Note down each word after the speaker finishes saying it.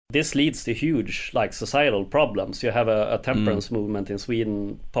This leads to huge like societal problems. You have a temperance movement in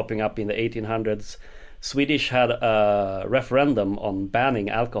Sweden popping up in the 1800s. Swedish had a referendum on banning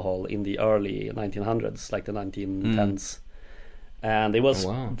alcohol in the early 1900s, like the 1910s. And it was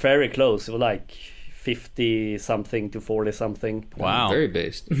very close. It was like 50 something to 40 something. Wow, very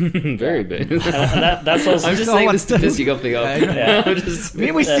based. Very based. And that's also. I'm just saying this to piss you up. I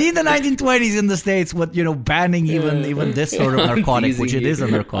mean, we see the 1920s in the States, what banning even this sort of narcotic, which it is a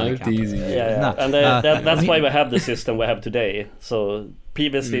narcotic. And that's why we have the system we have today. So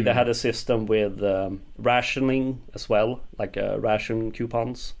previously they had a system with rationing as well, like ration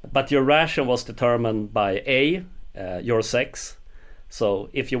coupons. But your ration was determined by your sex. So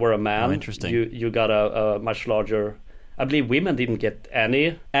if you were a man, you got a much larger. I believe women didn't get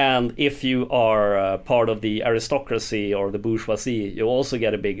any. And if you are part of the aristocracy or the bourgeoisie, you also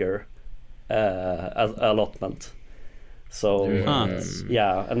get a bigger allotment. So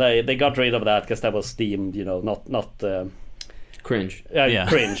and they got rid of that because that was deemed, not cringe.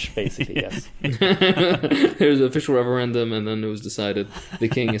 Cringe, basically. Yes. There was an official referendum, and then it was decided. The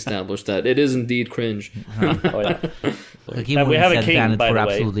king established that it is indeed cringe. We have a king, by the way.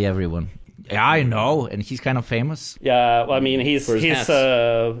 Absolutely everyone. Yeah, I know, and he's kind of famous. Yeah, well, I mean, he's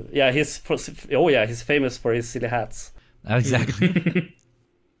famous for his silly hats. Exactly.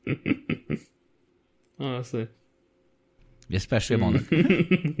 Honestly, especially among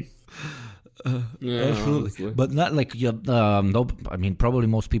them. But not like no. I mean, probably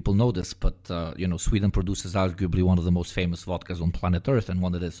most people know this, but Sweden produces arguably one of the most famous vodkas on planet Earth, and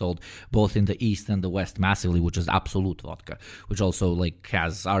one that is sold both in the East and the West massively, which is Absolut vodka, which also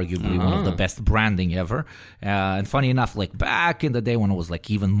has arguably one of the best branding ever. And funny enough, back in the day when it was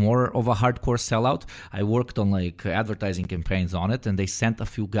even more of a hardcore sellout, I worked on advertising campaigns on it, and they sent a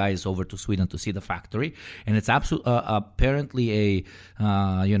few guys over to Sweden to see the factory, and it's apparently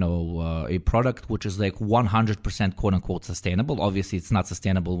a product which is 100% quote unquote sustainable. Obviously it's not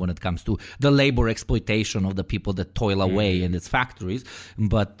sustainable when it comes to the labor exploitation of the people that toil away in its factories,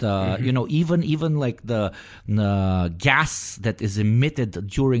 but even the gas that is emitted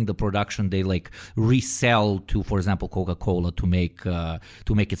during the production, they resell to, for example, Coca-Cola to make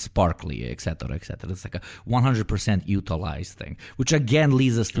it sparkly, etc. It's a 100% utilized thing, which again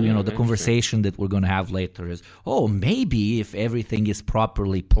leads us to the conversation that we're going to have later is, maybe if everything is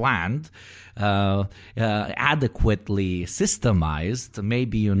properly planned, adequately systemized,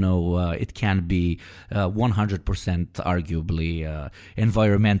 maybe it can be 100% arguably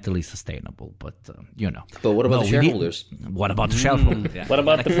environmentally sustainable. But But what about the shareholders? What about the shareholders? Yeah. What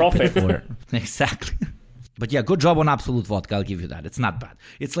about the profit? Exactly. But yeah, good job on Absolut vodka. I'll give you that. It's not bad.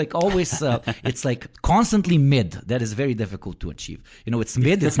 It's always, it's constantly mid. That is very difficult to achieve. It's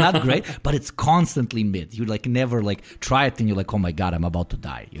mid. It's not great, but it's constantly mid. You never try it and you're oh my God, I'm about to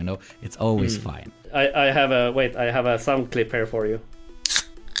die. It's always fine. I have a sound clip here for you.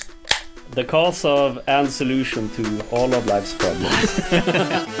 The cause of and solution to all of life's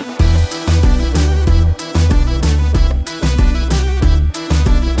problems.